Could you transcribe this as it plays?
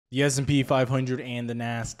The S&P 500 and the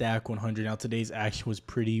Nasdaq 100. Now today's action was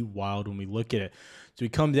pretty wild when we look at it. So we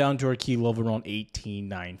come down to our key level around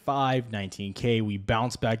 18.95, 19K. We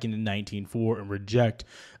bounce back into 19.4 and reject.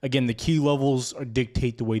 Again, the key levels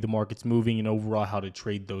dictate the way the market's moving and overall how to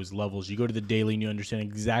trade those levels. You go to the daily and you understand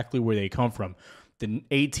exactly where they come from. The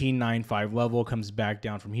 18.95 level comes back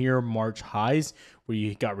down from here, March highs, where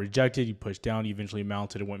you got rejected, you pushed down, you eventually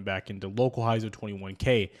mounted and went back into local highs of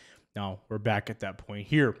 21K. Now we're back at that point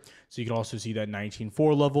here. So you can also see that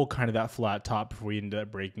 19.4 level, kind of that flat top before we ended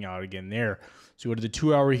up breaking out again there. So go to the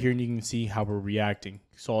 2 hour here and you can see how we're reacting.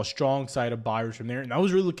 Saw a strong side of buyers from there. And I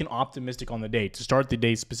was really looking optimistic on the day to start the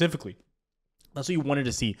day specifically. That's what you wanted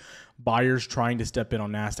to see. Buyers trying to step in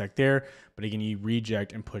on Nasdaq there, but again, you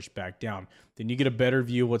reject and push back down. Then you get a better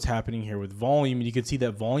view of what's happening here with volume, and you can see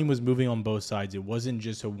that volume was moving on both sides. It wasn't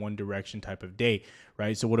just a one direction type of day,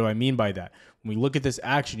 right? So what do I mean by that? When we look at this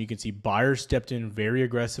action, you can see buyers stepped in very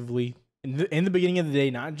aggressively in the beginning of the day,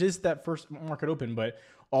 not just that first market open, but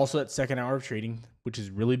also that second hour of trading, which is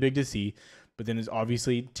really big to see. But then it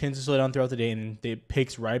obviously tends to slow down throughout the day and it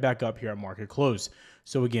picks right back up here at market close.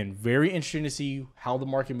 So again, very interesting to see how the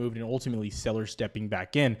market moved and ultimately sellers stepping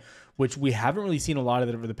back in, which we haven't really seen a lot of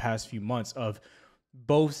that over the past few months of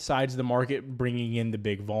both sides of the market bringing in the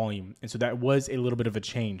big volume. And so that was a little bit of a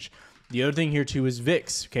change. The other thing here too is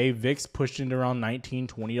VIX. Okay, VIX pushed into around $19,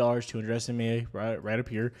 $20, 200 SMA right up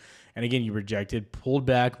here. And again, you rejected, pulled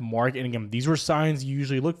back, mark, and again, these were signs you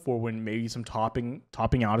usually look for when maybe some topping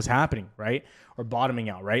out is happening, right? Or bottoming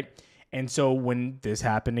out, right? And so when this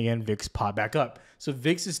happened again, VIX popped back up. So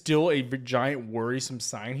VIX is still a giant worrisome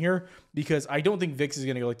sign here because I don't think VIX is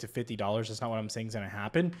going to go like to $50. That's not what I'm saying is going to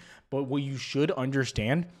happen. But what you should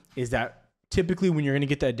understand is that typically when you're going to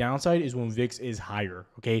get that downside is when VIX is higher,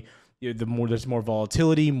 okay? There's more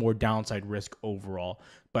volatility, more downside risk overall.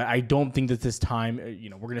 But I don't think that this time,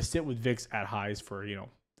 we're going to sit with VIX at highs for,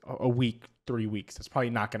 a week, 3 weeks. That's probably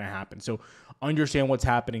not going to happen. So understand what's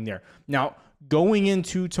happening there. Now, going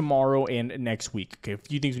into tomorrow and next week, okay, a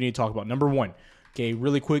few things we need to talk about. Number one, okay,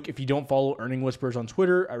 really quick, if you don't follow Earning Whispers on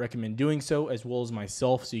Twitter, I recommend doing so, as well as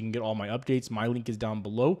myself, so you can get all my updates. My link is down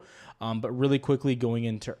below. But really quickly, going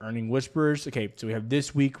into Earning Whispers, okay, so we have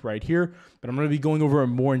this week right here, but I'm going to be going over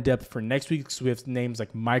more in depth for next week. So we have names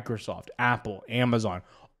like Microsoft, Apple, Amazon,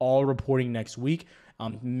 all reporting next week.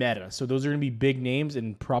 Meta. So those are going to be big names,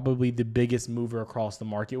 and probably the biggest mover across the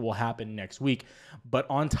market will happen next week. But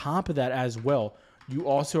on top of that as well, you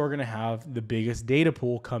also are going to have the biggest data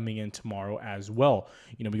pool coming in tomorrow as well.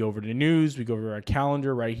 We go over to the news, we go over our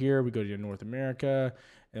calendar right here, we go to North America,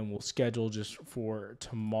 and we'll schedule just for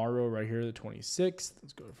tomorrow right here, the 26th.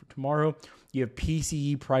 Let's go for tomorrow. You have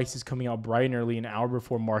PCE prices coming out bright and early an hour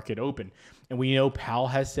before market open. And we know Powell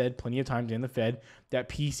has said plenty of times in the Fed that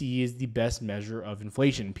PCE is the best measure of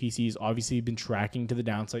inflation. PCE has obviously been tracking to the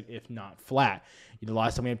downside, if not flat. The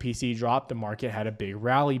last time we had PCE drop, the market had a big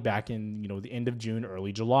rally back in the end of June,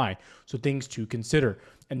 early July. So things to consider.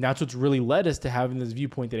 And that's what's really led us to having this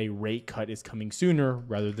viewpoint that a rate cut is coming sooner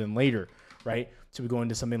rather than later, right? So we go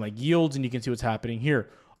into something like yields, and you can see what's happening here.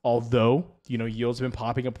 Although, yields have been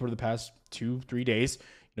popping up for the past 2-3 days,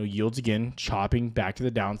 yields again chopping back to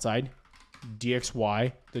the downside.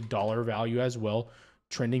 DXY, the dollar value as well,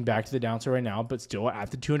 trending back to the downside right now, but still at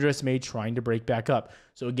the 200 SMA trying to break back up.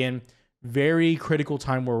 So again, very critical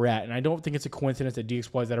time where we're at. And I don't think it's a coincidence that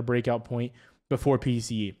DXY is at a breakout point before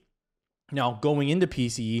PCE. Now, going into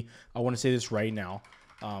PCE, I want to say this right now.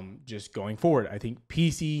 Just going forward, I think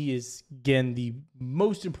PCE is, again, the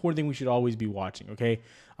most important thing we should always be watching, okay?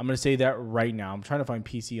 I'm going to say that right now. I'm trying to find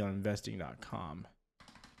PCE on investing.com.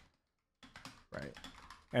 Right.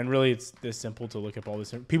 And really, it's this simple to look up all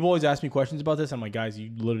this. People always ask me questions about this. I'm like, guys,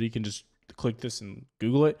 you literally can just click this and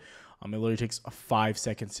Google it. It literally takes 5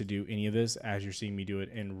 seconds to do any of this, as you're seeing me do it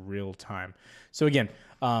in real time. So again,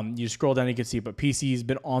 you scroll down, you can see it, but PCE has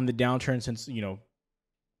been on the downturn since,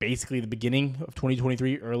 basically the beginning of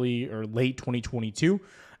 2023, early or late 2022.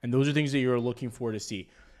 And those are things that you're looking for to see.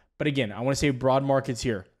 But again, I want to say broad markets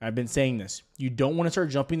here. I've been saying this. You don't want to start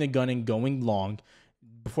jumping the gun and going long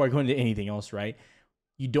before I go into anything else, right?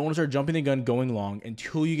 You don't want to start jumping the gun going long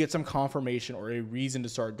until you get some confirmation or a reason to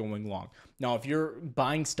start going long. Now, if you're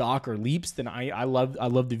buying stock or leaps, then I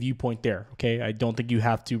love the viewpoint there, okay? I don't think you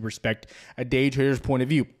have to respect a day trader's point of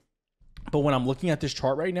view. But when I'm looking at this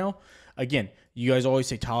chart right now, again, you guys always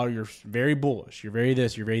say, Tyler, you're very bullish. You're very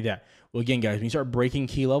this, you're very that. Well, again, guys, when you start breaking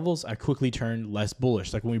key levels, I quickly turned less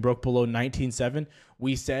bullish. Like when we broke below 19.7,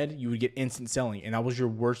 we said you would get instant selling. And that was your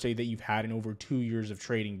worst day that you've had in over 2 years of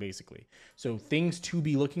trading, basically. So things to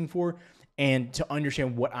be looking for. and to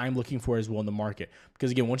understand what I'm looking for as well in the market. Because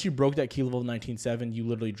again, once you broke that key level of 19.7, you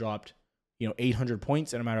literally dropped 800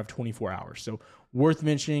 points in a matter of 24 hours. So worth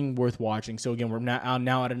mentioning, worth watching. So again, we're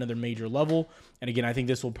now at another major level. And again, I think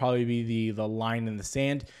this will probably be the line in the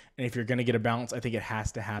sand. And if you're going to get a bounce, I think it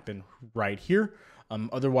has to happen right here.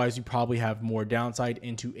 Otherwise, you probably have more downside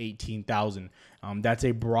into 18,000. That's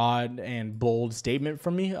a broad and bold statement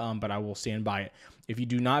from me, but I will stand by it. If you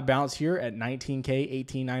do not bounce here at 19K,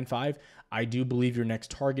 18.95, I do believe your next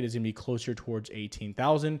target is going to be closer towards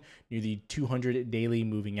 18,000 near the 200 daily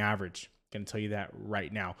moving average. Going to tell you that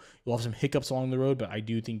right now. You'll have some hiccups along the road, but I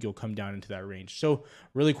do think you'll come down into that range. So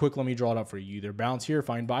really quick, let me draw it up for you. You either bounce here,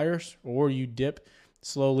 find buyers, or you dip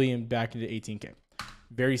slowly and back into 18K.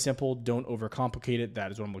 Very simple. Don't overcomplicate it.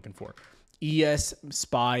 That is what I'm looking for. ES,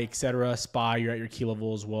 SPY, etc. SPY, you're at your key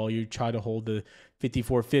level as well. You try to hold the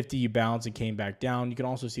 54.50, you bounce and came back down. You can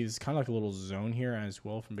also see this is kind of like a little zone here as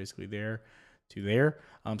well from basically there to there.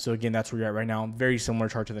 So again, that's where you're at right now. Very similar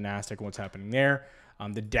chart to the Nasdaq and what's happening there.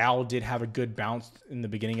 The Dow did have a good bounce in the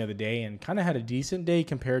beginning of the day and kind of had a decent day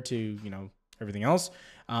compared to, everything else.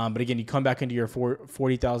 But again, you come back into your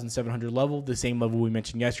 40,700 level, the same level we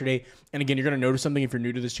mentioned yesterday. And again, you're going to notice something if you're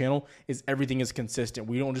new to this channel is everything is consistent.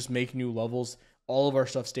 We don't just make new levels. All of our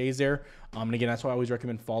stuff stays there. And again, that's why I always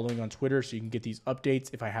recommend following on Twitter so you can get these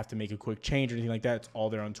updates. If I have to make a quick change or anything like that, it's all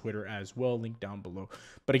there on Twitter as well. Link down below.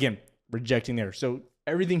 But again, rejecting there. So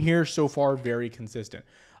everything here so far, very consistent.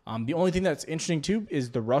 The only thing that's interesting too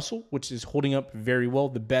is the Russell, which is holding up very well,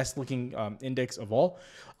 the best looking index of all.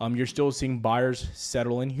 You're still seeing buyers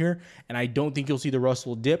settle in here, and I don't think you'll see the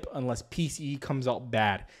Russell dip unless PCE comes out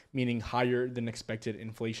bad, meaning higher than expected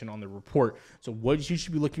inflation on the report. So what you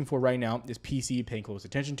should be looking for right now is PCE, paying close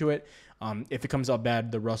attention to it. If it comes out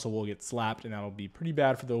bad, the Russell will get slapped, and that'll be pretty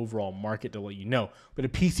bad for the overall market to let you know. But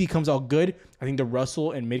if PCE comes out good, I think the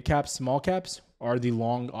Russell and mid caps, small caps are the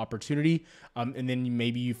long opportunity, and then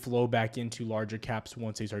maybe you flow back into larger caps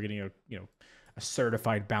once they start getting a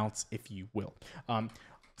certified bounce, if you will.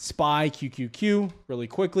 SPY, QQQ, really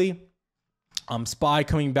quickly. SPY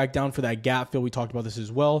coming back down for that gap fill. We talked about this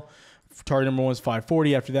as well. Target number one is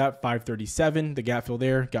 540. After that, 537. The gap fill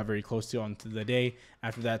there got very close to onto the day.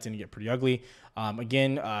 After that, it's going to get pretty ugly.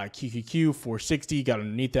 Again, QQQ 460 got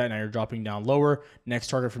underneath that. Now you're dropping down lower. Next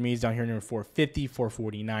target for me is down here near 450,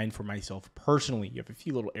 449 for myself personally. You have a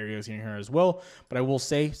few little areas in here as well, but I will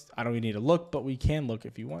say I don't even need to look, but we can look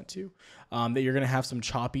if you want to. That you're going to have some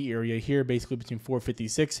choppy area here, basically between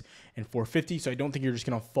 456 and 450. So I don't think you're just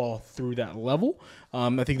going to fall through that level.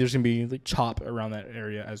 I think there's going to be like chop around that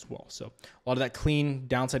area as well. So a lot of that clean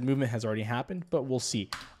downside movement has already happened, but we'll see.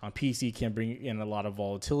 PC can bring in a lot of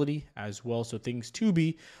volatility as well. So things to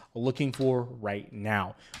be looking for right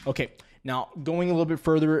now. Okay. Now, going a little bit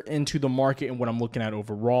further into the market and what I'm looking at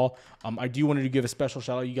overall, I do wanted to give a special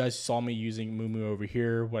shout out. You guys saw me using Moomoo over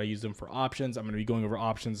here, what I use them for options. I'm going to be going over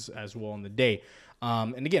options as well in the day.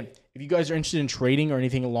 And again, if you guys are interested in trading or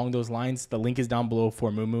anything along those lines, the link is down below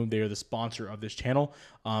for Moomoo. They are the sponsor of this channel.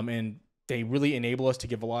 And they really enable us to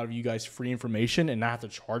give a lot of you guys free information and not have to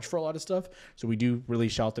charge for a lot of stuff. So we do really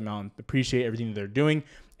shout them out and appreciate everything that they're doing.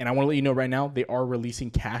 And I want to let you know right now, they are releasing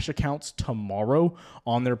cash accounts tomorrow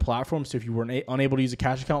on their platform. So if you were unable to use a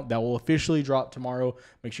cash account, that will officially drop tomorrow.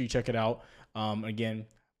 Make sure you check it out. Again,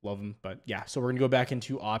 love them. But yeah, so we're going to go back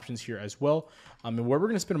into options here as well. And where we're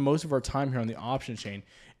going to spend most of our time here on the option chain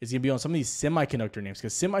is going to be on some of these semiconductor names,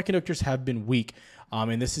 because semiconductors have been weak.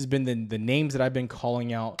 And this has been the names that I've been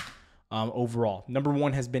calling out overall. Number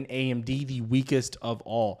one has been AMD, the weakest of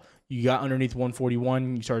all. You got underneath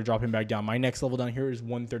 141, you started dropping back down. My next level down here is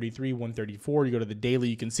 133, 134. You go to the daily,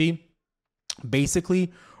 you can see basically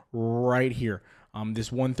right here.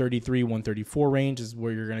 This 133, 134 range is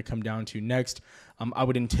where you're going to come down to next. I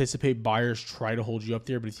would anticipate buyers try to hold you up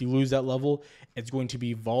there, but if you lose that level, it's going to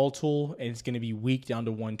be volatile and it's going to be weak down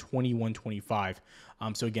to 120, 125.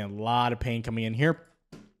 So again, a lot of pain coming in here.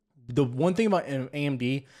 The one thing about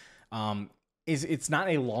AMD, is it's not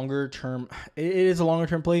a longer term. It is a longer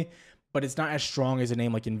term play, but it's not as strong as a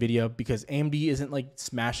name like Nvidia, because AMD isn't like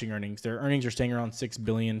smashing earnings. Their earnings are staying around $6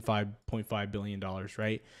 billion, $5.5 billion,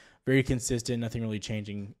 right? Very consistent, nothing really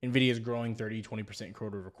changing. Nvidia is growing 30, 20%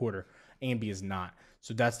 quarter over quarter. AMD is not.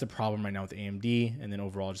 So that's the problem right now with AMD, and then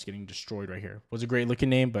overall just getting destroyed right here. Was a great looking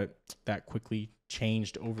name, but that quickly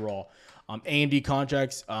changed overall. AMD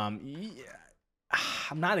contracts, yeah.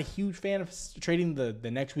 I'm not a huge fan of trading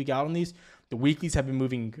the next week out on these. The weeklies have been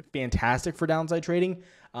moving fantastic for downside trading.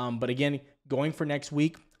 But again, going for next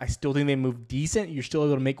week, I still think they move decent. You're still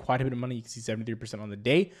able to make quite a bit of money. You can see 73% on the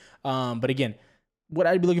day. But again, what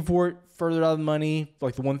I'd be looking for further out of the money,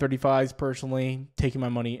 like the 135s personally, taking my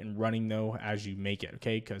money and running though as you make it,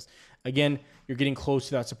 okay? Because again, you're getting close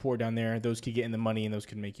to that support down there. Those could get in the money and those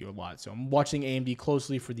could make you a lot. So I'm watching AMD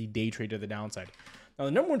closely for the day trade to the downside. Now,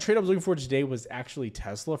 the number one trade I was looking for today was actually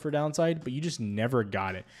Tesla for downside, but you just never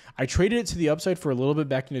got it. I traded it to the upside for a little bit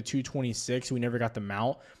back into 226. We never got the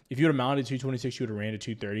mount. If you would have mounted 226, you would have ran to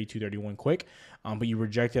 230, 231 quick, but you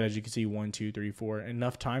rejected, as you can see, 1, 2, 3, 4,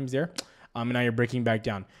 enough times there. And now you're breaking back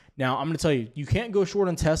down. Now, I'm going to tell you, you can't go short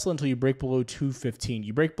on Tesla until you break below 215.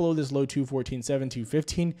 You break below this low 214.7,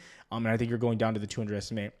 215, and I think you're going down to the 200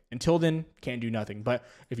 SMA. Until then, can't do nothing. But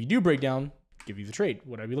if you do break down, give you the trade.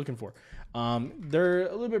 What I'd be looking for. They're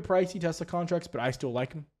a little bit pricey, Tesla contracts, but I still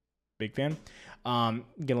like them. Big fan. I'm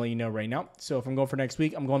going to let you know right now. So if I'm going for next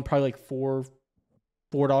week, I'm going probably like $4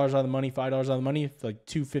 out of the money, $5 out of the money, like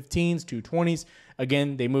 215s, 220s.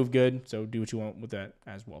 Again, they move good, so do what you want with that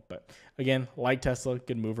as well. But again, like Tesla,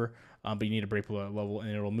 good mover, but you need to break below that level,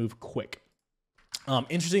 and it'll move quick.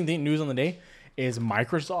 Interesting thing, news on the day is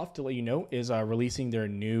Microsoft, to let you know, is releasing their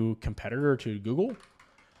new competitor to Google,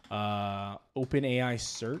 OpenAI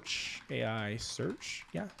Search. AI Search,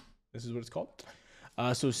 yeah, this is what it's called.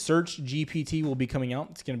 So Search GPT will be coming out.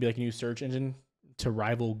 It's going to be like a new search engine to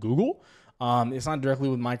rival Google. It's not directly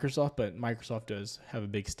with Microsoft, but Microsoft does have a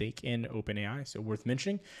big stake in OpenAI, so worth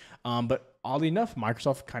mentioning. But oddly enough,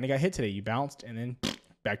 Microsoft kind of got hit today. You bounced and then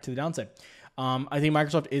back to the downside. I think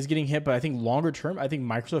Microsoft is getting hit, but I think longer term, I think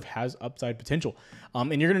Microsoft has upside potential.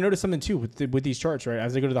 And you're going to notice something too with these charts, right?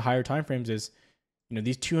 As they go to the higher time frames, is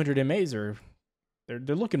these 200 MAs they're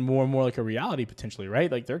looking more and more like a reality potentially,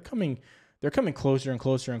 right? Like they're coming closer and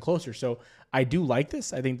closer and closer. So I do like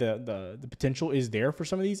this. I think the potential is there for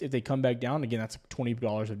some of these. If they come back down, again, that's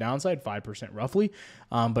 $20 of downside, 5% roughly.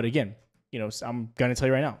 But again, I'm going to tell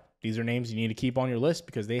you right now, these are names you need to keep on your list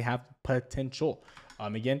because they have potential.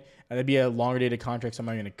 Again, that'd be a longer dated contract, so I'm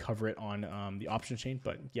not going to cover it on the option chain,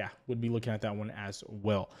 but yeah, would be looking at that one as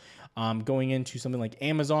well. Going into something like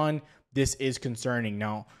Amazon, this is concerning.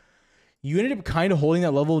 Now, you ended up kind of holding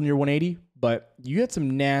that level near 180, but you had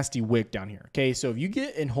some nasty wick down here. Okay, so if you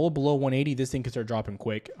get and hold below 180, this thing could start dropping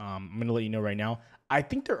quick. I'm going to let you know right now. I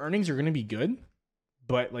think their earnings are going to be good,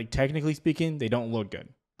 but like technically speaking, they don't look good.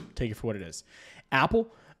 Take it for what it is.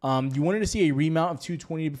 Apple, you wanted to see a remount of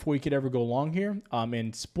 220 before you could ever go long here.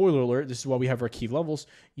 And spoiler alert, this is why we have our key levels.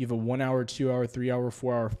 You have a 1 hour, 2 hour, 3 hour,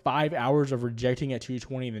 4 hour, 5 hours of rejecting at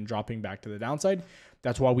 220 and then dropping back to the downside.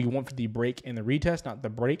 That's why we went for the break and the retest, not the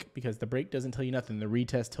break, because the break doesn't tell you nothing. The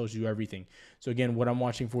retest tells you everything. So again, what I'm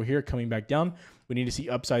watching for here, coming back down, we need to see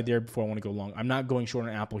upside there before I want to go long. I'm not going short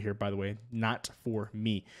on Apple here, by the way, not for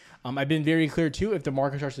me. I've been very clear too, if the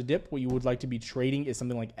market starts to dip, what you would like to be trading is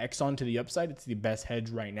something like Exxon to the upside. It's the best hedge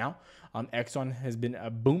right now. Exxon has been a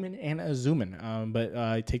booming and a zooming, but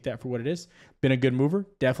I take that for what it is. Been a good mover.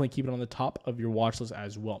 Definitely keep it on the top of your watch list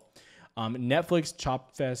as well. Netflix,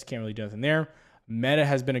 Chop Fest, can't really do nothing there. Meta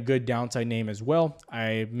has been a good downside name as well.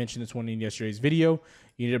 I mentioned this one in yesterday's video.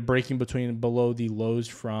 You ended up breaking below the lows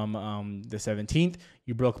from the 17th.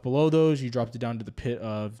 You broke below those. You dropped it down to the pit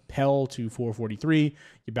of hell to 443.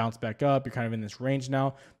 You bounce back up. You're kind of in this range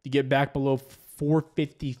now. You get back below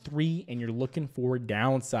 453 and you're looking for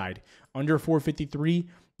downside. Under 453,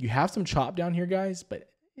 you have some chop down here, guys, but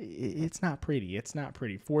it's not pretty. It's not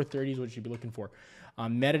pretty. 430 is what you should be looking for.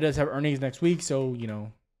 Meta does have earnings next week, so,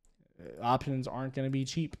 options aren't going to be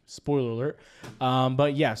cheap. Spoiler alert.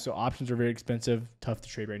 But yeah, so options are very expensive, tough to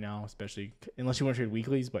trade right now, especially unless you want to trade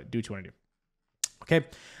weeklies, but do what you want to do. Okay.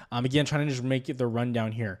 Again, trying to just make it the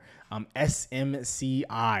rundown here.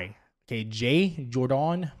 SMCI. Okay. Jay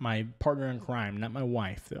Jordan, my partner in crime, not my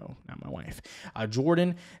wife though, not my wife.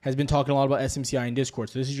 Jordan has been talking a lot about SMCI in Discord.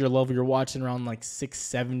 So this is your level you're watching around like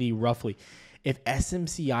 670 roughly. If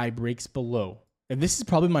SMCI breaks below, and this is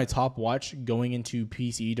probably my top watch going into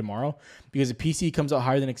PCE tomorrow, because if PCE comes out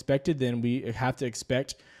higher than expected, then we have to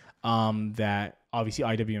expect that obviously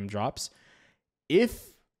IWM drops. If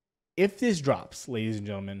this drops, ladies and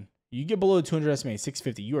gentlemen, you get below 200 SMA,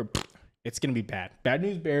 650, it's going to be bad. Bad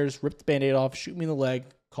news bears, rip the Band-Aid off, shoot me in the leg,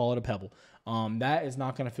 call it a pebble. That is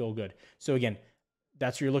not going to feel good. So again,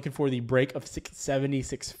 that's what you're looking for, the break of 670,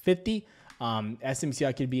 650.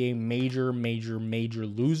 SMCI could be a major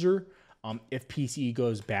loser. If PCE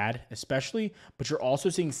goes bad, especially, but you're also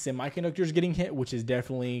seeing semiconductors getting hit, which is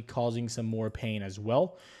definitely causing some more pain as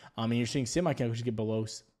well. And you're seeing semiconductors get below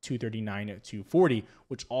 239 at 240,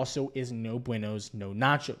 which also is no buenos, no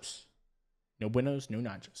nachos. No buenos, no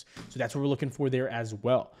nachos. So that's what we're looking for there as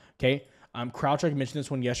well. Okay. CrowdStrike mentioned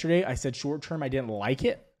this one yesterday. I said short term, I didn't like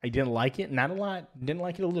it. I didn't like it, not a lot, didn't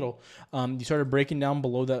like it a little. You started breaking down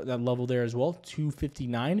below that level there as well,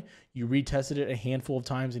 259. You retested it a handful of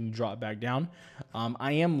times and you dropped back down.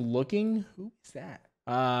 I am looking, who is that?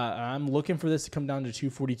 I'm looking for this to come down to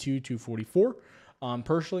 242, 244.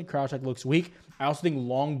 Personally, CrowdStrike looks weak. I also think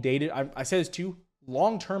long dated, I said this too,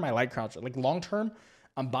 long term, I like CrowdStrike. Like long term,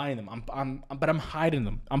 I'm buying them. But I'm hiding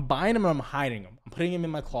them. I'm buying them and I'm hiding them. I'm putting them in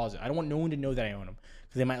my closet. I don't want no one to know that I own them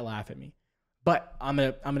because they might laugh at me. But I'm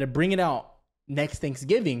gonna bring it out next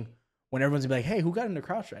Thanksgiving when everyone's gonna be like, hey, who got into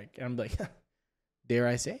CrowdStrike? And I'm like, dare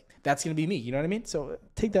I say? That's gonna be me. You know what I mean? So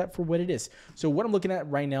take that for what it is. So what I'm looking at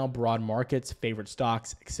right now, broad markets, favorite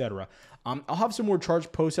stocks, etc. I'll have some more charts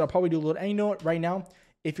posted. I'll probably do a little. And you know what? Right now,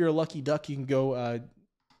 if you're a lucky duck, you can go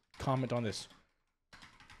comment on this.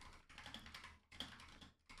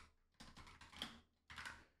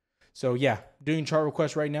 So yeah, doing chart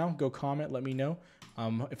requests right now. Go comment. Let me know.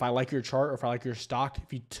 If I like your chart or if I like your stock.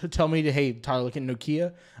 If you tell me to, hey, Tyler, look at Nokia,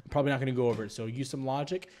 I'm probably not going to go over it. So use some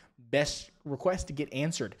logic. Best request to get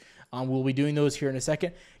answered. We'll be doing those here in a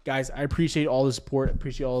second. Guys, I appreciate all the support. I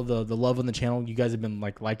appreciate all the love on the channel. You guys have been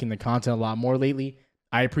liking the content a lot more lately.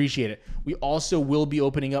 I appreciate it. We also will be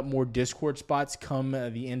opening up more Discord spots come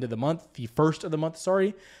the end of the month, the first of the month,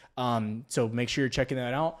 sorry. So make sure you're checking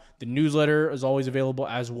that out. The newsletter is always available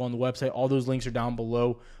as well on the website. All those links are down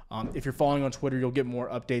below. If you're following on Twitter, you'll get more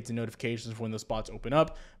updates and notifications for when those spots open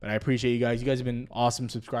up. But I appreciate you guys. You guys have been awesome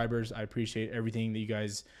subscribers. I appreciate everything that you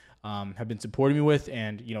guys have been supporting me with.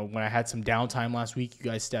 And, you know, when I had some downtime last week, you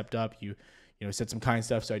guys stepped up. You said some kind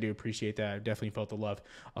stuff. So I do appreciate that. I definitely felt the love.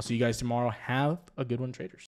 I'll see you guys tomorrow. Have a good one, traders.